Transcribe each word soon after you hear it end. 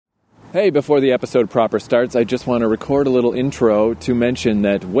Hey, before the episode proper starts, I just want to record a little intro to mention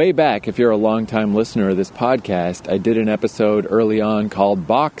that way back, if you're a long-time listener of this podcast, I did an episode early on called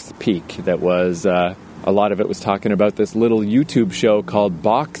Box Peak that was, a lot of it was talking about this little YouTube show called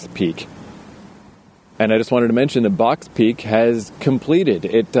Box Peak. And I just wanted to mention that Box Peak has completed.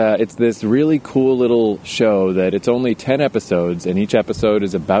 It's this really cool little show that it's only 10 episodes, and each episode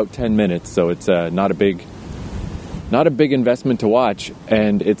is about 10 minutes, so it's not a big investment to watch,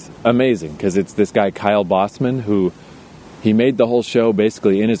 and it's amazing because it's this guy Kyle Bossman who he made the whole show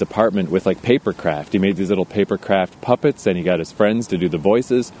basically in his apartment with like papercraft. He made these little papercraft puppets, and he got his friends to do the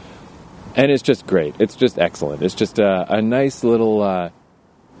voices, and it's just great. It's just excellent. It's just a nice little.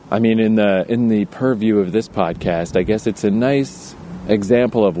 In the purview of this podcast, I guess it's a nice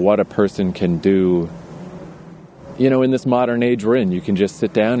example of what a person can do. You know, in this modern age we're in, you can just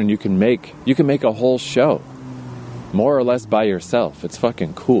sit down and you can make a whole show. More or less by yourself. It's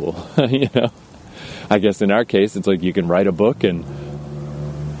fucking cool, you know? I guess in our case, it's like you can write a book and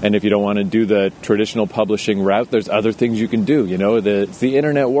if you don't want to do the traditional publishing route, there's other things you can do, you know? It's the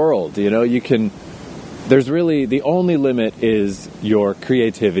internet world, you know? There's really, the only limit is your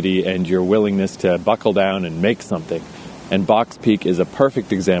creativity and your willingness to buckle down and make something. And Box Peak is a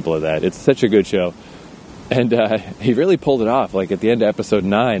perfect example of that. It's such a good show. And he really pulled it off. Like at the end of episode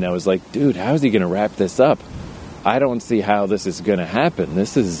 9, I was like, dude, how is he going to wrap this up? I don't see how this is going to happen.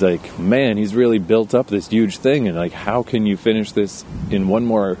 This is like, man, he's really built up this huge thing. And like, how can you finish this in one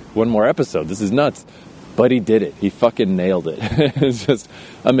more episode? This is nuts. But he did it. He fucking nailed it. It's just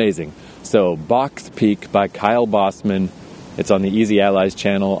amazing. So Box Peak by Kyle Bossman. It's on the Easy Allies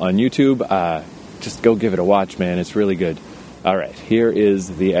channel on YouTube. Just go give it a watch, man. It's really good. All right, here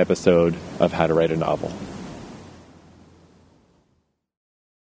is the episode of How to Write a Novel.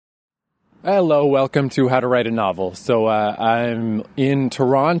 Hello, welcome to How to Write a Novel. So I'm in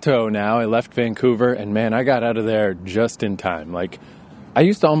Toronto now. I left Vancouver, and man, I got out of there just in time. Like, I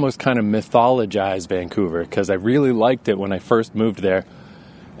used to almost kind of mythologize Vancouver because I really liked it when I first moved there.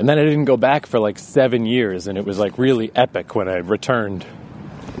 And then I didn't go back for like 7 years, and it was like really epic when I returned.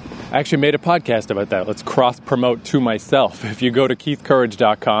 I actually made a podcast about that. Let's cross-promote to myself. If you go to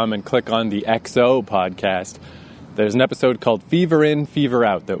keithcourage.com and click on the XO podcast, there's an episode called Fever In, Fever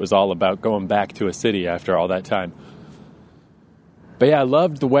Out that was all about going back to a city after all that time. But yeah, I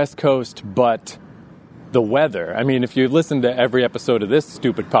loved the West Coast, but the weather. I mean, if you listened to every episode of this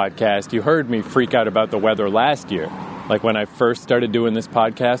stupid podcast, you heard me freak out about the weather last year. Like when I first started doing this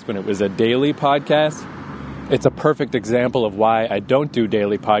podcast, when it was a daily podcast, it's a perfect example of why I don't do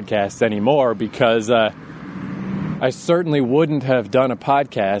daily podcasts anymore, because I certainly wouldn't have done a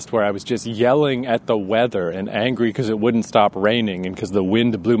podcast where I was just yelling at the weather and angry because it wouldn't stop raining and because the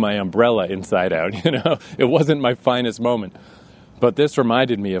wind blew my umbrella inside out, you know? It wasn't my finest moment. But this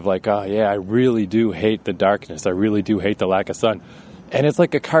reminded me of like, oh yeah, I really do hate the darkness. I really do hate the lack of sun. And it's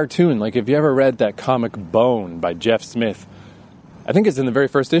like a cartoon. Like, if you ever read that comic Bone by Jeff Smith, I think it's in the very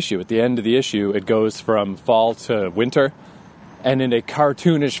first issue. At the end of the issue, it goes from fall to winter. And in a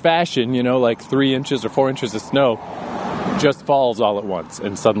cartoonish fashion, you know, like 3 inches or 4 inches of snow just falls all at once,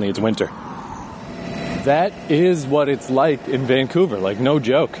 and suddenly it's winter. That is what it's like in Vancouver, like no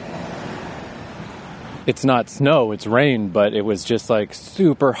joke. It's not snow, it's rain, but it was just like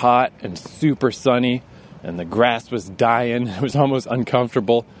super hot and super sunny, and the grass was dying. It was almost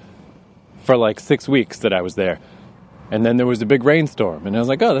uncomfortable for like 6 weeks that I was there. And then there was a big rainstorm, and I was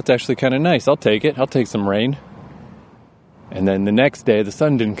like, oh, that's actually kind of nice. I'll take it. I'll take some rain. And then the next day, the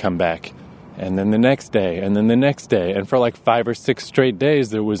sun didn't come back. And then the next day, and then the next day. And for like 5 or 6 straight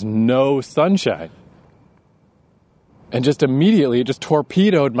days, there was no sunshine. And just immediately, it just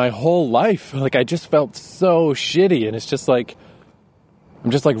torpedoed my whole life. Like, I just felt so shitty. And it's just like,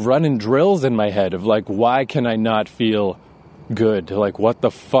 I'm just like running drills in my head of like, why can I not feel good? Like, what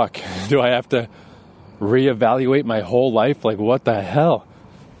the fuck? Do I have to reevaluate my whole life? Like, what the hell?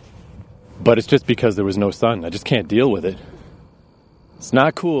 But it's just because there was no sun. I just can't deal with it. It's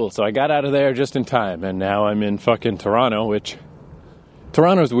not cool. So I got out of there just in time, and now I'm in fucking Toronto, which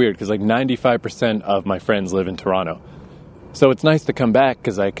Toronto's weird because like 95% of my friends live in Toronto. So it's nice to come back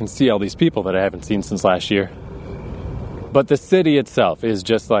because I can see all these people that I haven't seen since last year. But the city itself is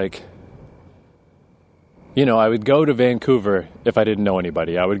just like, you know, I would go to Vancouver if I didn't know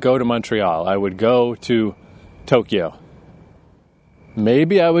anybody. I would go to Montreal. I would go to Tokyo.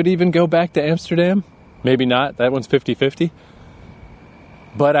 Maybe I would even go back to Amsterdam. Maybe not. That one's 50-50.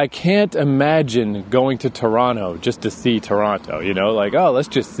 But I can't imagine going to Toronto just to see Toronto, you know? Like, oh, let's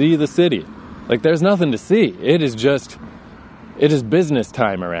just see the city. Like, there's nothing to see. It is business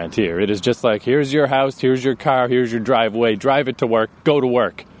time around here. It is just like, here's your house, here's your car, here's your driveway, drive it to work, go to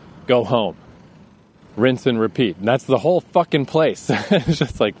work. go home. Rinse and repeat. And that's the whole fucking place. It's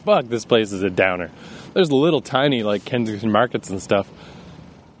just like, fuck, this place is a downer. There's little tiny, like, Kensington markets and stuff.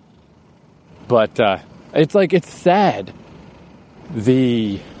 But it's like, it's sad.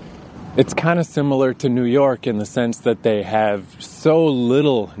 It's kind of similar to New York in the sense that they have so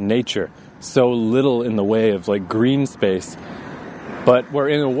little nature, so little in the way of, like, green space. But we're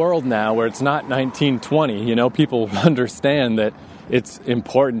in a world now where it's not 1920, you know, people understand that it's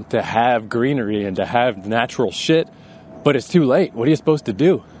important to have greenery and to have natural shit, but it's too late. What are you supposed to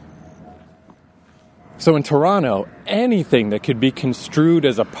do? So in Toronto, anything that could be construed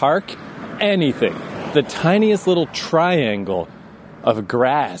as a park, anything, the tiniest little triangle of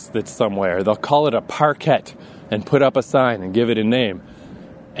grass that's somewhere, they'll call it a parkette and put up a sign and give it a name.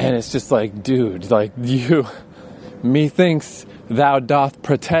 And it's just like, dude, like, you, methinks thou doth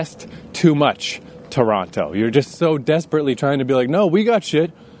protest too much, Toronto. You're just so desperately trying to be like, no, we got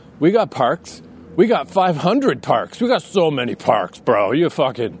shit. We got parks. We got 500 parks. We got so many parks, bro. You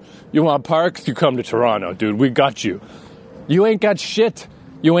want parks? You come to Toronto, dude. We got you. You ain't got shit.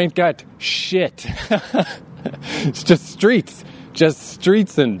 You ain't got shit. It's just streets. Just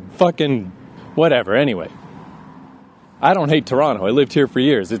streets and fucking whatever. Anyway, I don't hate Toronto. I lived here for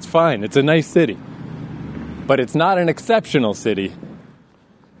years. It's fine. It's a nice city. But it's not an exceptional city.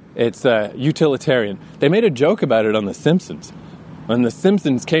 It's utilitarian. They made a joke about it on The Simpsons. When The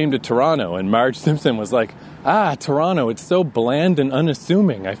Simpsons came to Toronto and Marge Simpson was like, Toronto, it's so bland and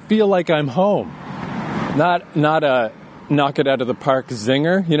unassuming. I feel like I'm home. Not a knock it out of the park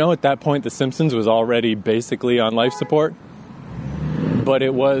zinger. You know, at that point, The Simpsons was already basically on life support. But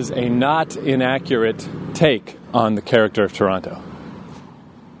it was a not inaccurate take on the character of Toronto.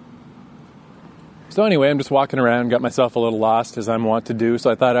 So anyway, I'm just walking around, got myself a little lost as I'm wont to do,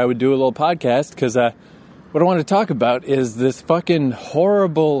 so I thought I would do a little podcast, because what I wanted to talk about is this fucking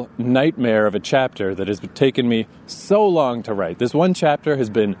horrible nightmare of a chapter that has taken me so long to write. This one chapter has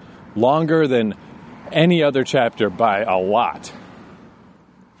been longer than any other chapter by a lot.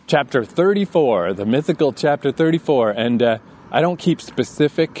 Chapter 34, the mythical chapter 34, and I don't keep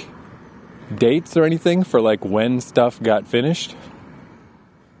specific dates or anything for like when stuff got finished.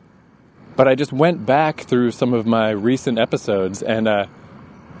 But I just went back through some of my recent episodes, and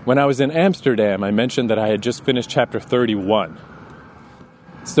when I was in Amsterdam, I mentioned that I had just finished chapter 31.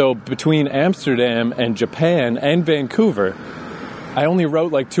 So between Amsterdam and Japan and Vancouver, I only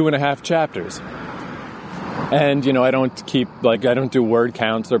wrote like 2.5 chapters. And, you know, I don't do word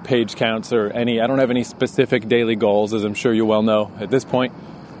counts or page counts or I don't have any specific daily goals, as I'm sure you well know at this point.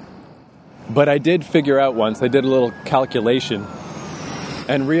 But I did figure out once, I did a little calculation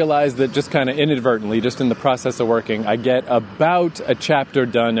and realized that just kind of inadvertently, just in the process of working, I get about a chapter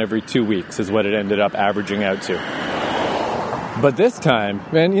done every 2 weeks is what it ended up averaging out to. But this time,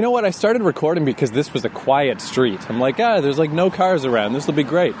 man, you know what? I started recording because this was a quiet street. I'm like, there's like no cars around. This will be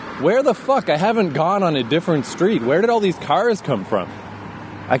great. Where the fuck? I haven't gone on a different street. Where did all these cars come from?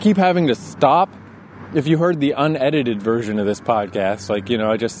 I keep having to stop. If you heard the unedited version of this podcast, like, you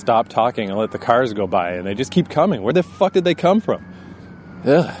know, I just stop talking and let the cars go by and they just keep coming. Where the fuck did they come from?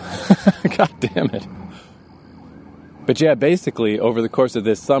 Ugh. God damn it. But yeah, basically, over the course of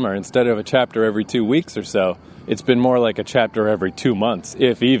this summer, instead of a chapter every 2 weeks or so, it's been more like a chapter every 2 months,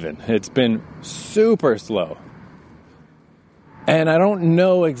 if even. It's been super slow. And I don't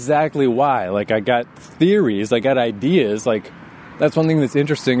know exactly why. Like, I got theories, I got ideas. Like, that's one thing that's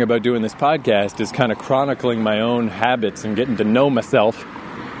interesting about doing this podcast is kind of chronicling my own habits and getting to know myself.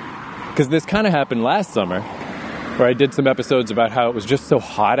 Because this kind of happened last summer, where I did some episodes about how it was just so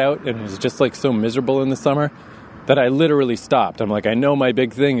hot out and it was just like so miserable in the summer that I literally stopped. I'm like, I know my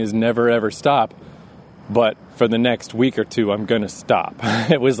big thing is never ever stop, but for the next week or two, I'm going to stop.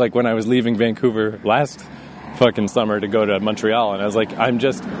 It was like when I was leaving Vancouver last fucking summer to go to Montreal, and I was like,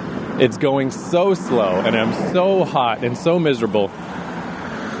 it's going so slow and I'm so hot and so miserable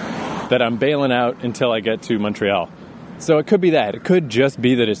that I'm bailing out until I get to Montreal. So it could be that. It could just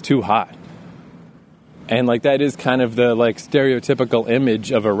be that it's too hot. And, like, that is kind of the, like, stereotypical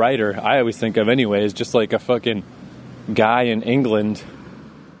image of a writer, I always think of anyway, is just like a fucking guy in England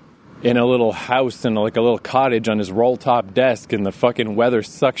in a little house and, like, a little cottage on his roll-top desk, and the fucking weather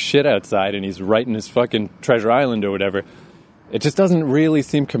sucks shit outside, and he's writing his fucking Treasure Island or whatever. It just doesn't really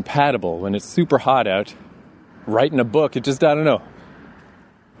seem compatible when it's super hot out. Writing a book, it just, I don't know.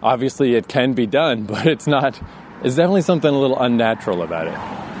 Obviously, it can be done, but it's definitely something a little unnatural about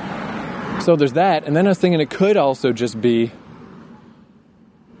it. So there's that, and then I was thinking it could also just be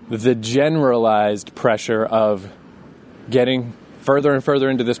the generalized pressure of getting further and further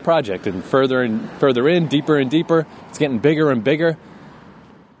into this project, and further in, deeper and deeper. It's getting bigger and bigger.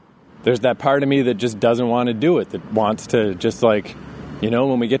 there's that part of me that just doesn't want to do it, that wants to just like,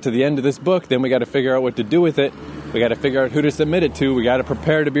 when we get to the end of this book, then we got to figure out what to do with it. We got to figure out who to submit it to. We got to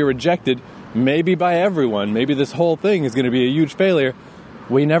prepare to be rejected, maybe by everyone. Maybe this whole thing is going to be a huge failure.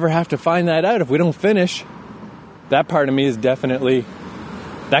 We never have to find that out if we don't finish. That part of me is definitely,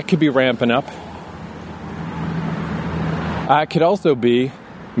 that could be ramping up. It could also be,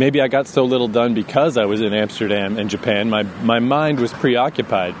 maybe I got so little done because I was in Amsterdam and Japan. My mind was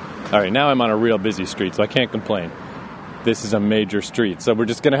preoccupied. All right, now I'm on a real busy street, so I can't complain. This is a major street, so we're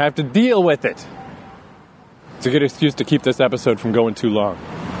just going to have to deal with it. It's a good excuse to keep this episode from going too long.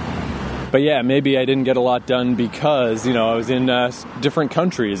 But yeah, maybe I didn't get a lot done because, I was in different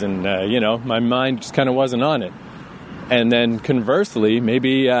countries and, my mind just kind of wasn't on it. And then conversely,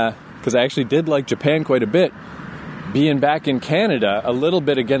 maybe, because I actually did like Japan quite a bit, being back in Canada a little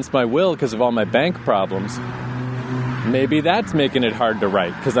bit against my will because of all my bank problems, maybe that's making it hard to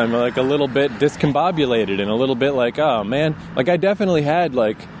write because I'm like a little bit discombobulated and a little bit like, oh man, like I definitely had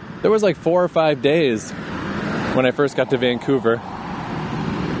there was 4 or 5 days when I first got to Vancouver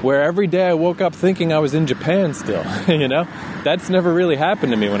where every day I woke up thinking I was in Japan still, That's never really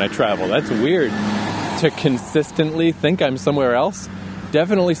happened to me when I travel. That's weird to consistently think I'm somewhere else.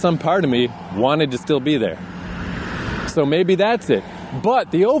 Definitely some part of me wanted to still be there. So maybe that's it.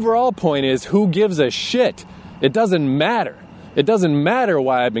 But the overall point is, who gives a shit? It doesn't matter. It doesn't matter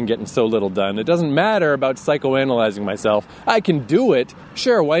why I've been getting so little done. It doesn't matter about psychoanalyzing myself. I can do it.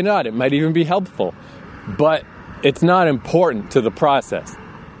 Sure, why not? It might even be helpful. But it's not important to the process.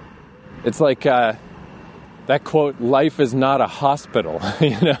 It's like that quote, life is not a hospital.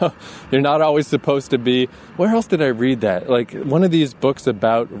 You're not always supposed to be. Where else did I read that? Like one of these books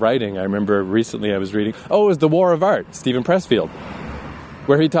about writing, I remember recently I was reading. Oh, it was The War of Art, Stephen Pressfield,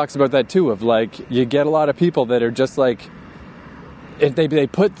 where he talks about that too, of you get a lot of people that are just if they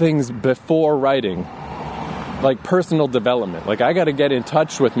put things before writing, like personal development. Like I got to get in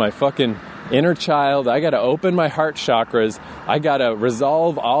touch with my fucking inner child. I got to open my heart chakras. I got to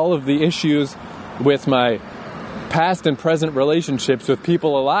resolve all of the issues with my past and present relationships with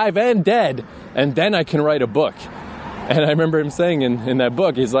people alive and dead, and then I can write a book. And I remember him saying in that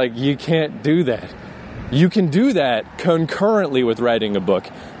book, he's like, you can't do that. You can do that concurrently with writing a book,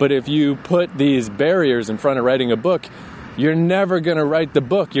 but if you put these barriers in front of writing a book, you're never going to write the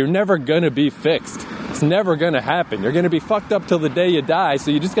book. You're never going to be fixed. It's never going to happen. You're going to be fucked up till the day you die,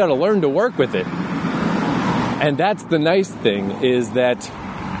 so you just got to learn to work with it. And that's the nice thing, is that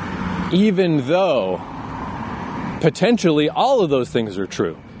even though potentially all of those things are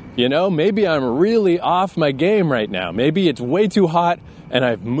true, maybe I'm really off my game right now. Maybe it's way too hot and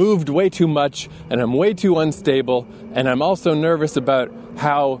I've moved way too much and I'm way too unstable, and I'm also nervous about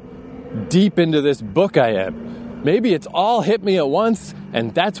how deep into this book I am. Maybe it's all hit me at once,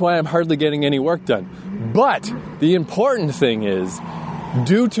 and that's why I'm hardly getting any work done. But the important thing is,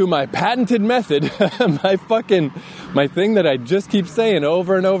 due to my patented method, my thing that I just keep saying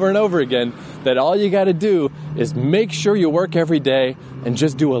over and over and over again, that all you got to do is make sure you work every day and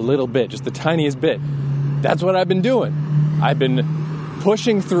just do a little bit, just the tiniest bit. That's what I've been doing. I've been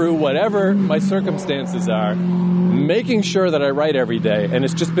pushing through whatever my circumstances are, making sure that I write every day, and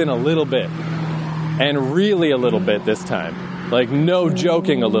it's just been a little bit. And really a little bit this time. Like, no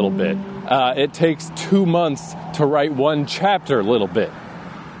joking, a little bit. It takes 2 months to write one chapter a little bit.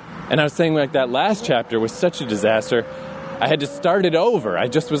 And I was saying, that last chapter was such a disaster. I had to start it over. I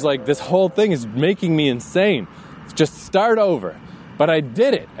just was like, this whole thing is making me insane. Just start over. But I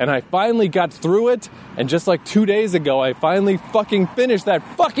did it, and I finally got through it, and just 2 days ago, I finally fucking finished that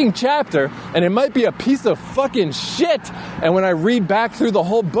fucking chapter, and it might be a piece of fucking shit, and when I read back through the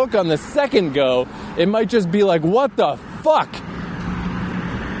whole book on the second go, it might just be like, what the fuck?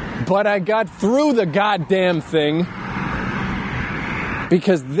 But I got through the goddamn thing,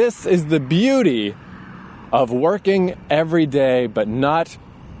 because this is the beauty of working every day, but not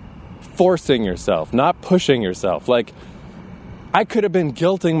forcing yourself, not pushing yourself. I could have been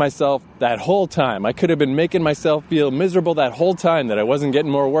guilting myself that whole time. I could have been making myself feel miserable that whole time that I wasn't getting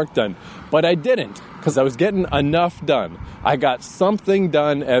more work done. But I didn't, because I was getting enough done. I got something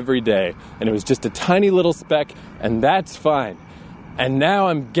done every day, and it was just a tiny little speck, and that's fine. And now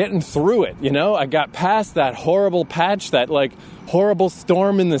I'm getting through it, I got past that horrible patch, that horrible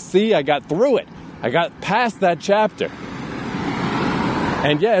storm in the sea. I got through it. I got past that chapter.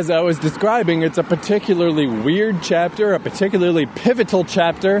 And yeah, as I was describing, it's a particularly weird chapter, a particularly pivotal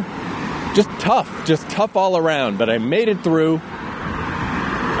chapter. Just tough all around. But I made it through.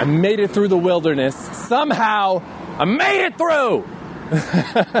 I made it through the wilderness. Somehow, I made it through!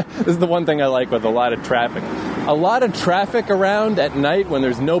 This is the one thing I like with a lot of traffic. a lot of traffic around at night when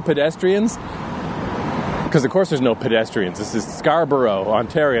there's no pedestrians. Because, of course, there's no pedestrians. This is Scarborough,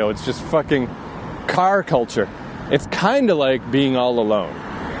 Ontario. It's just fucking car culture. It's kind of like being all alone.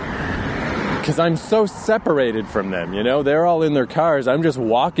 Because I'm so separated from them, you know? They're all in their cars. I'm just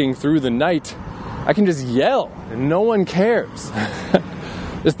walking through the night. I can just yell, and no one cares.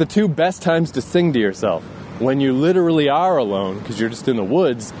 It's the two best times to sing to yourself. When you literally are alone, because you're just in the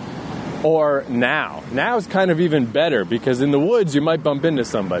woods, or now. Now is kind of even better, because in the woods, you might bump into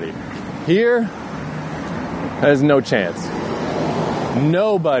somebody. Here, there's no chance.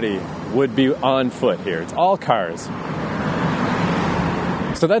 Nobody would be on foot here. It's all cars.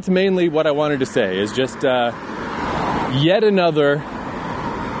 So that's mainly what I wanted to say, is just yet another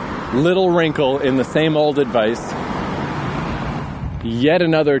little wrinkle in the same old advice. Yet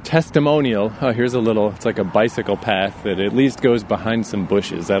another testimonial. Oh, here's a little, it's like a bicycle path that at least goes behind some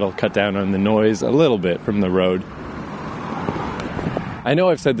bushes. That'll cut down on the noise a little bit from the road. I know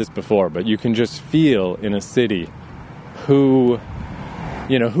I've said this before, but you can just feel in a city who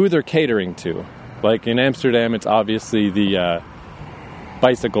they're catering to. Like in Amsterdam, it's obviously the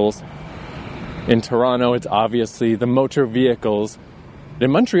bicycles. In Toronto, it's obviously the motor vehicles.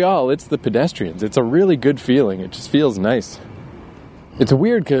 In Montreal, it's the pedestrians. It's a really good feeling. It just feels nice. It's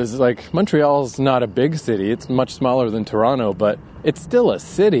weird because, like, Montreal's not a big city. It's much smaller than Toronto, but it's still a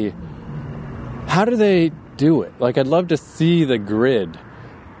city. How do they do it? Like, I'd love to see the grid,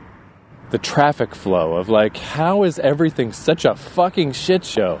 the traffic flow of, like, how is everything such a fucking shit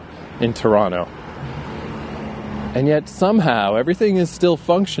show in Toronto? And yet somehow everything is still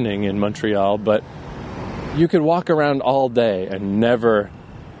functioning in Montreal, but you could walk around all day and never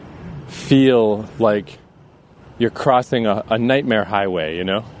feel like you're crossing a nightmare highway, you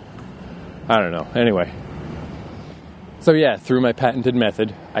know? I don't know. Anyway. So yeah, through my patented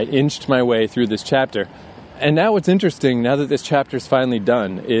method, I inched my way through this chapter. And now what's interesting, now that this chapter's finally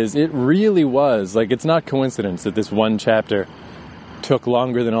done, is it really was, like, it's not coincidence that this one chapter took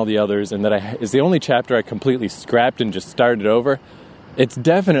longer than all the others, and that is the only chapter I completely scrapped and just started over. It's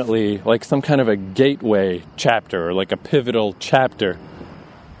definitely like some kind of a gateway chapter, or like a pivotal chapter.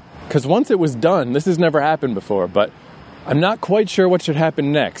 Because once it was done, this has never happened before, but I'm not quite sure what should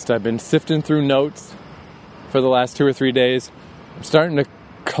happen next. I've been sifting through notes for the last 2 or 3 days. I'm starting to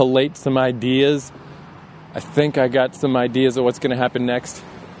collate some ideas. I think I got some ideas of what's going to happen next.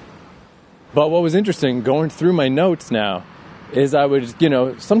 But what was interesting, going through my notes now, is I would,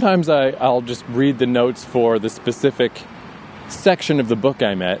 sometimes I'll just read the notes for the specific section of the book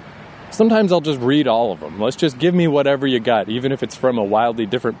I'm at. Sometimes I'll just read all of them. Let's just give me whatever you got, even if it's from a wildly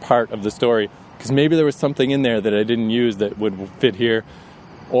different part of the story, because maybe there was something in there that I didn't use that would fit here.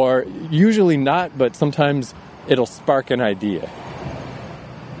 Or usually not, but sometimes it'll spark an idea.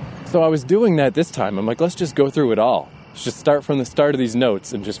 So I was doing that this time. I'm like, let's just go through it all. Let's just start from the start of these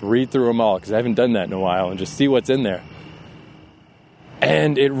notes and just read through them all, because I haven't done that in a while, and just see what's in there.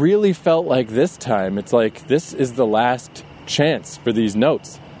 And it really felt like this time, it's like, this is the last chance for these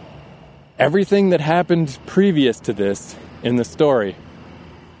notes. Everything that happened previous to this in the story,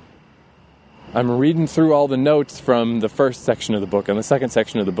 I'm reading through all the notes from the first section of the book and the second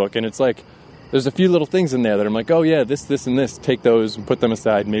section of the book, and it's like, there's a few little things in there that I'm like, oh yeah, this, and this, take those and put them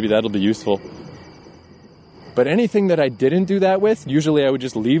aside, maybe that'll be useful. But anything that I didn't do that with, usually I would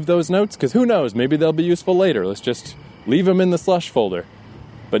just leave those notes, because who knows, maybe they'll be useful later. Let's just leave them in the slush folder.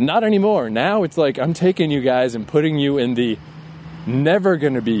 But not anymore. Now it's like I'm taking you guys and putting you in the never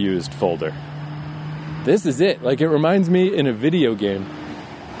gonna be used folder. This is it. Like, it reminds me in a video game.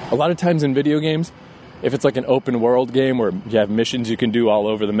 A lot of times in video games, if it's like an open world game where you have missions you can do all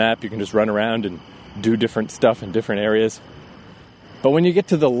over the map, you can just run around and do different stuff in different areas. But when you get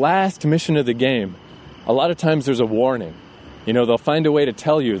to the last mission of the game, a lot of times there's a warning. They'll find a way to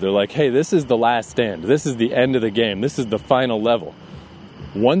tell you. They're like, hey, this is the last stand. This is the end of the game. This is the final level.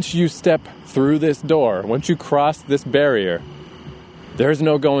 Once you step through this door, once you cross this barrier, there's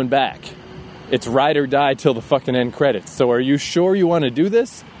no going back. It's ride or die till the fucking end credits. So are you sure you want to do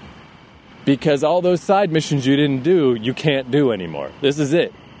this? Because all those side missions you didn't do, you can't do anymore. This is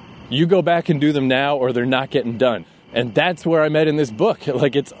it. You go back and do them now, or they're not getting done. And that's where I'm at in this book.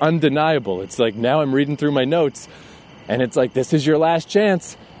 Like, it's undeniable. It's like, now I'm reading through my notes, and it's like, this is your last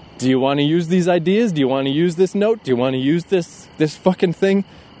chance. Do you want to use these ideas? Do you want to use this note? Do you want to use this fucking thing?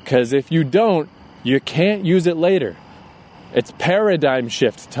 Because if you don't, you can't use it later. It's paradigm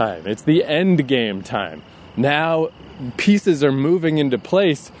shift time. It's the end game time. Now pieces are moving into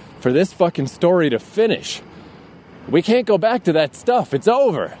place for this fucking story to finish. We can't go back to that stuff. It's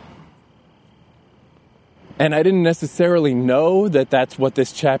over. And I didn't necessarily know that that's what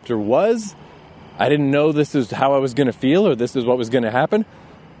this chapter was. I didn't know this is how I was going to feel or this is what was going to happen.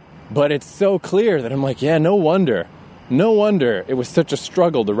 But it's so clear that I'm like, yeah, no wonder it was such a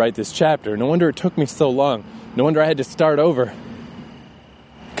struggle to write this chapter. No wonder it took me so long. No wonder I had to start over.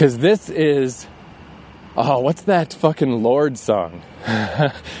 Because this is, what's that fucking Lorde song?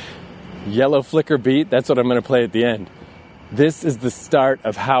 Yellow Flicker Beat, that's what I'm going to play at the end. This is the start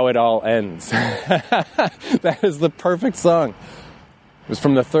of how it all ends. That is the perfect song. It was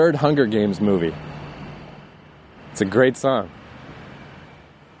from the third Hunger Games movie. It's a great song.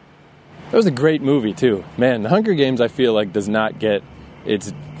 It was a great movie, too. Man, The Hunger Games, I feel like, does not get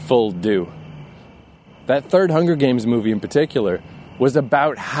its full due. That third Hunger Games movie in particular was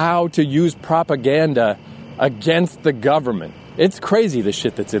about how to use propaganda against the government. It's crazy, the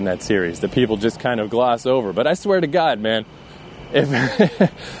shit that's in that series, that people just kind of gloss over. But I swear to God, man,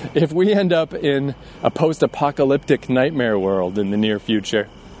 if we end up in a post-apocalyptic nightmare world in the near future,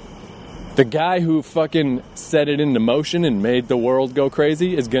 the guy who fucking set it into motion and made the world go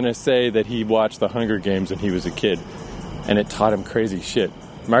crazy is going to say that he watched the Hunger Games when he was a kid and it taught him crazy shit.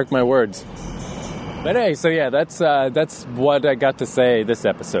 Mark my words. But hey, so yeah, that's what I got to say this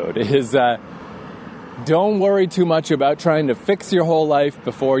episode is don't worry too much about trying to fix your whole life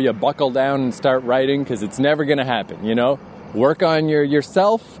before you buckle down and start writing, because it's never going to happen, you know? Work on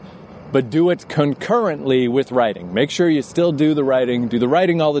yourself, but do it concurrently with writing. Make sure you still do the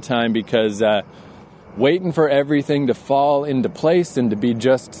writing all the time, because waiting for everything to fall into place and to be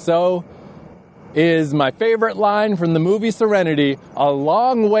just so is my favorite line from the movie Serenity, a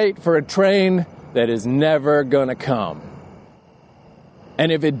long wait for a train that is never gonna come.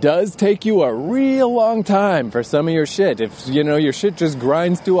 And if it does take you a real long time for some of your shit, if, you know, your shit just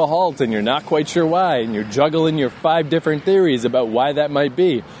grinds to a halt and you're not quite sure why, and you're juggling your 5 different theories about why that might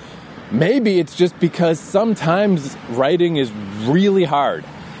be, maybe it's just because sometimes writing is really hard.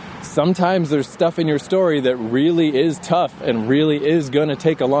 Sometimes there's stuff in your story that really is tough and really is going to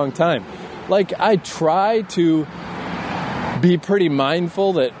take a long time. Like, I try to be pretty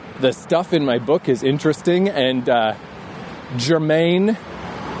mindful that the stuff in my book is interesting and germane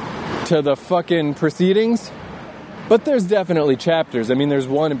to the fucking proceedings. But there's definitely chapters. I mean, there's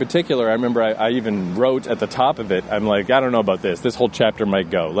one in particular, I remember I even wrote at the top of it, I'm like, I don't know about this. This whole chapter might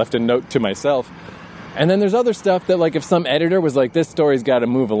go. Left a note to myself. And then there's other stuff that, like, if some editor was like, this story's got to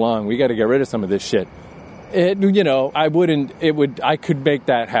move along, we got to get rid of some of this shit, I could make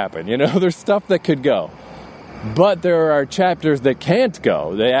that happen. You know, there's stuff that could go. But there are chapters that can't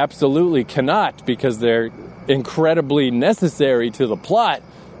go. They absolutely cannot, because they're incredibly necessary to the plot.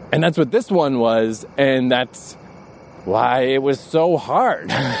 And that's what this one was. And that's why it was so hard.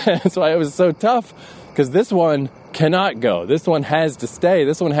 That's why it was so tough. Because this one cannot go. This one has to stay.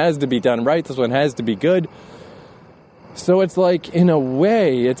 This one has to be done right. This one has to be good. So it's like, in a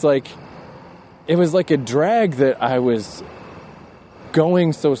way, it's like, it was like a drag that I was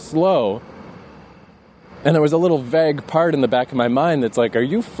going so slow. And there was a little vague part in the back of my mind that's like, are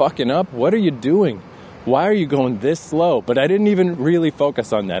you fucking up? What are you doing? Why are you going this slow? But I didn't even really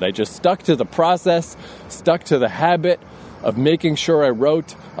focus on that. I just stuck to the process, stuck to the habit of making sure I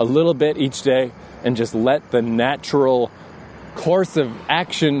wrote a little bit each day and just let the natural course of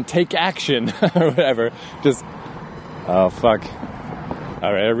action take action or whatever. Just, oh, fuck.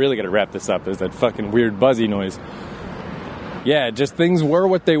 All right, I really got to wrap this up. There's that fucking weird buzzy noise. Yeah, just things were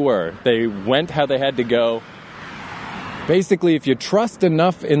what they were. They went how they had to go. Basically, if you trust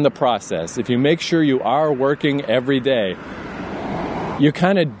enough in the process, if you make sure you are working every day, you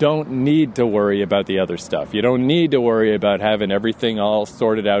kind of don't need to worry about the other stuff. You don't need to worry about having everything all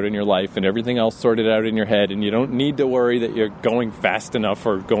sorted out in your life and everything else sorted out in your head, and you don't need to worry that you're going fast enough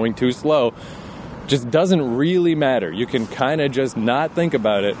or going too slow. Just doesn't really matter. You can kind of just not think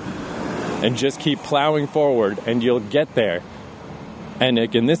about it and just keep plowing forward, and you'll get there. And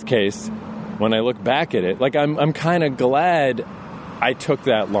like in this case, when I look back at it, like I'm kind of glad I took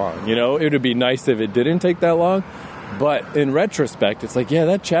that long. You know, it would be nice if it didn't take that long. But in retrospect, it's like, yeah,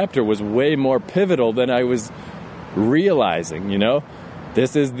 that chapter was way more pivotal than I was realizing, you know?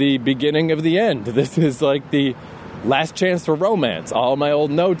 This is the beginning of the end. This is like the last chance for romance. All my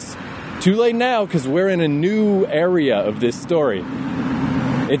old notes. Too late now, because we're in a new area of this story.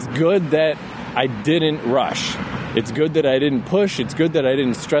 It's good that I didn't rush. It's good that I didn't push. It's good that I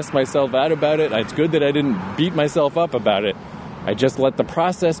didn't stress myself out about it. It's good that I didn't beat myself up about it. I just let the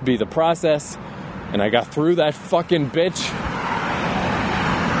process be the process, and I got through that fucking bitch.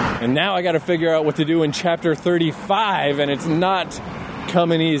 And now I got to figure out what to do in chapter 35, and it's not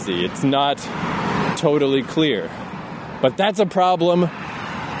coming easy. It's not totally clear. But that's a problem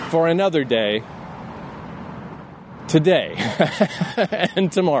for another day. today and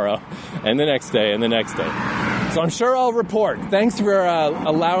tomorrow and the next day and the next day. So I'm sure I'll report. Thanks for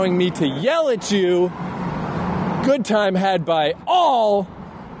allowing me to yell at you. Good time had by all.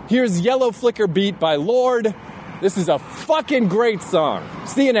 Here's Yellow Flicker Beat by Lorde. This is a fucking great song.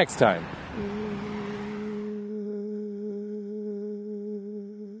 See you next time.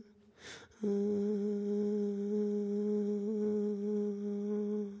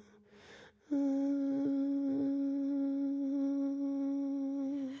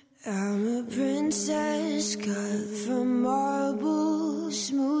 I'm a princess cut from marble,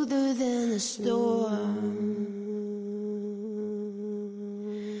 smoother than a storm.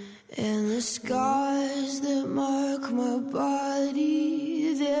 And the scars that mark my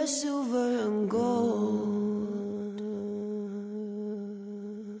body, they're silver and gold.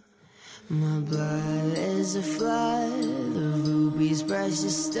 My blood is a flood of rubies,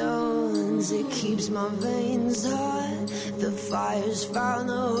 precious stones. It keeps my veins hot. The fire's found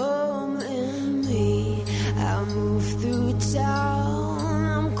a home in me. I move through town,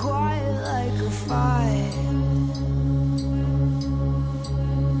 I'm quiet like a fire.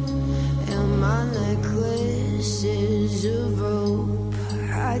 And my necklace is of rope,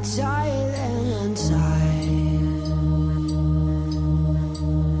 I tie it and untie.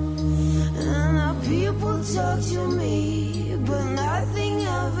 And now people talk to me, but nothing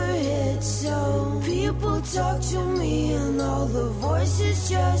ever hits. So people talk to me and all the voices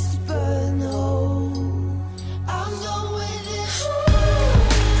just burn. Oh, I'm done with it.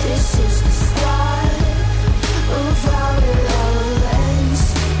 This is the start of how it all ends.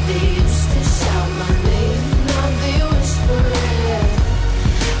 They used to shout my name, now they whisper it.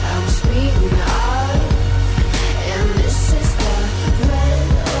 I'm speeding up, and this is the red,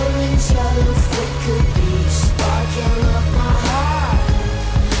 orange, yellow flicker beat, sparking up my heart.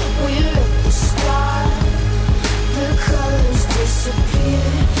 We're at the start, the colors disappear.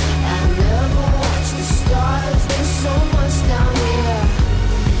 I never watch the stars, there's so much down here.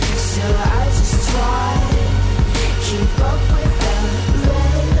 So I just try, keep up with the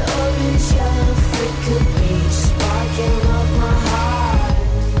red, orange, yellow flicker beat, sparking up my heart.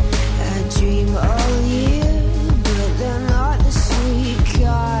 I dream all year, but they're not the sweet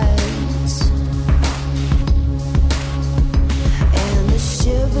kinds. And the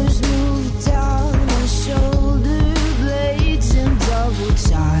shivers move down my shoulder blades in double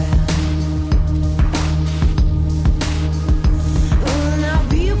time. Oh, now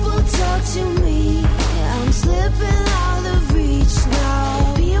people talk to me, I'm slipping out of reach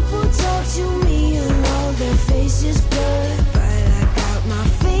now. People talk to me and all their faces blur, but I got my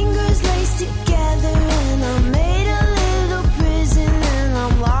fingers laced together and I made a little prison, and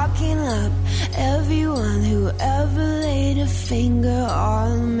I'm locking up everyone who ever laid a finger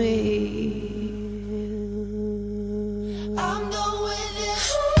on me.